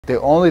The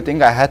only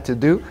thing I had to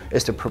do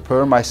is to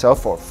prepare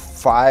myself for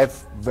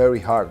 5 very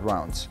hard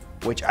rounds,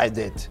 which I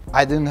did.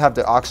 I didn't have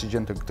the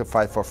oxygen to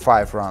fight for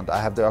 5 rounds.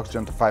 I have the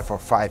oxygen to fight for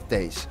 5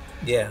 days.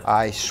 Yeah.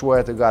 I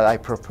swear to God, I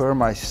prepare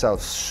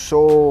myself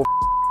so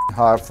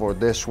hard for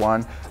this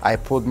one. I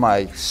put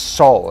my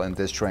soul in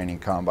this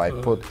training camp. I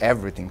put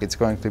everything. It's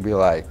going to be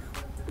like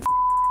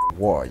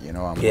war, you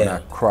know. I'm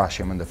gonna crush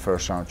him in the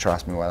first round.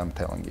 Trust me what I'm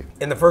telling you.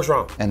 In the first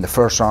round? In the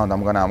first round,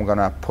 I'm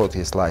gonna put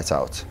his lights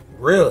out.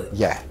 Really?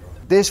 Yeah.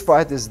 This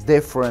fight is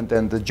different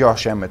than the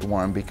Josh Emmett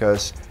one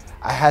because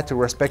I had to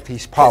respect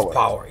his power. His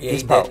power, yeah,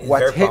 his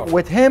power.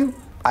 With him,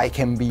 I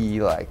can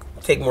be like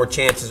take more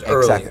chances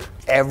earlier.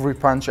 Every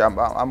punch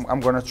I'm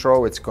gonna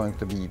throw, it's going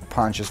to be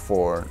punches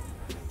for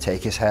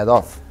take his head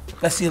off.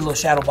 Let's see a little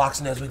shadow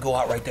boxing as we go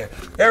out right there.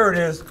 There it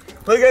is.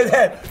 Look at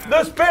that.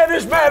 The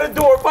Spanish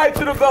Matador fights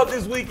to the belt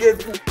this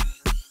weekend.